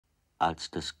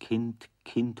Als das Kind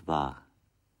Kind war,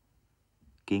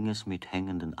 ging es mit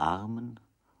hängenden Armen,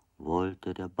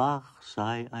 wollte der Bach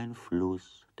sei ein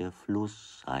Fluss, der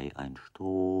Fluss sei ein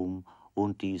Strom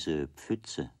und diese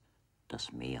Pfütze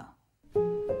das Meer.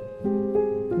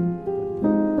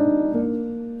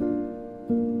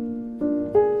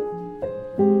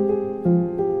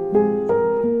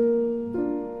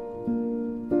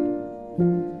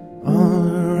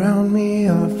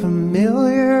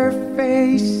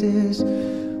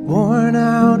 Worn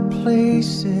out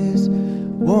places,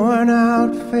 worn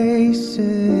out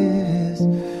faces,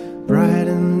 bright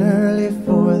and early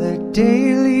for their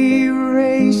daily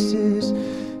races,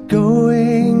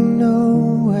 going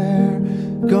nowhere,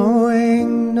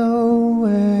 going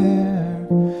nowhere.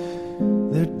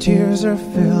 Their tears are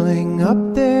filling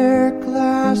up their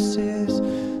glasses,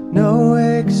 no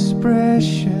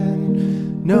expression,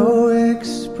 no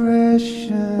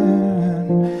expression.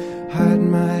 Hide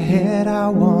my head, I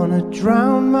wanna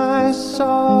drown my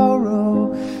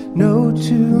sorrow. No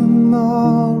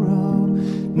tomorrow,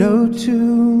 no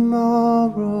tomorrow.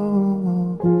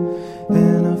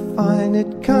 And I find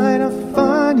it kinda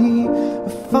funny, I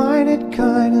find it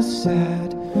kinda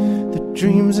sad. The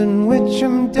dreams in which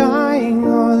I'm dying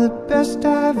are the best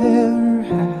I've ever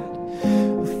had.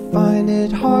 I find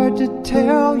it hard to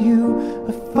tell you,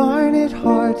 I find it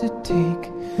hard to take.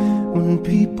 When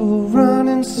people run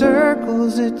in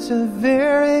circles, it's a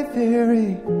very,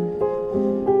 very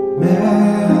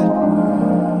mad world.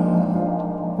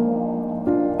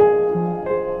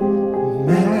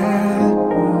 Mad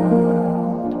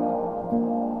world.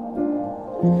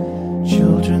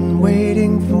 Children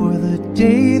waiting for the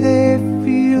day they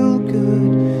feel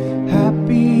good.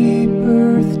 Happy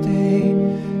birthday,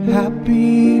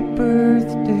 happy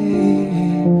birthday.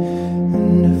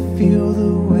 And to feel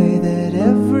the way that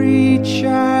every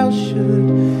child should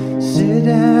sit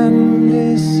and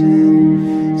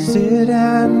listen, sit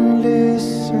and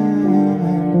listen.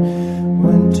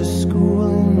 Went to school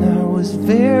and I was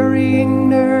very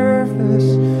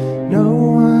nervous. No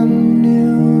one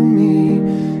knew me,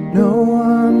 no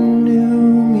one knew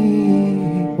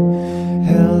me.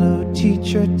 Hello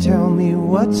teacher, tell me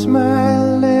what's my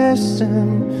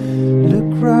lesson.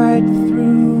 Look right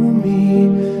through me,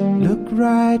 look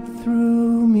right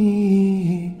through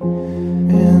me.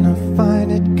 And I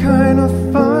find it kinda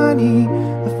funny,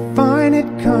 I find it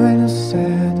kinda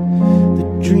sad. The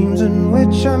dreams in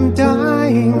which I'm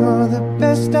dying are the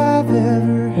best I've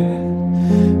ever had.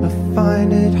 I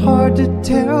find it hard to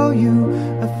tell you,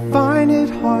 I find it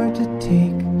hard to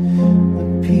take.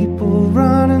 When people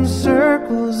run in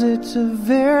circles, it's a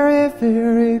very,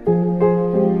 very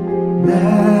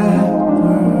mad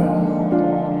world.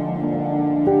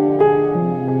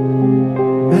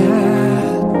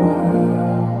 Mad world.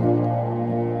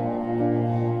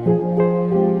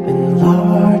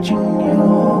 Enlarging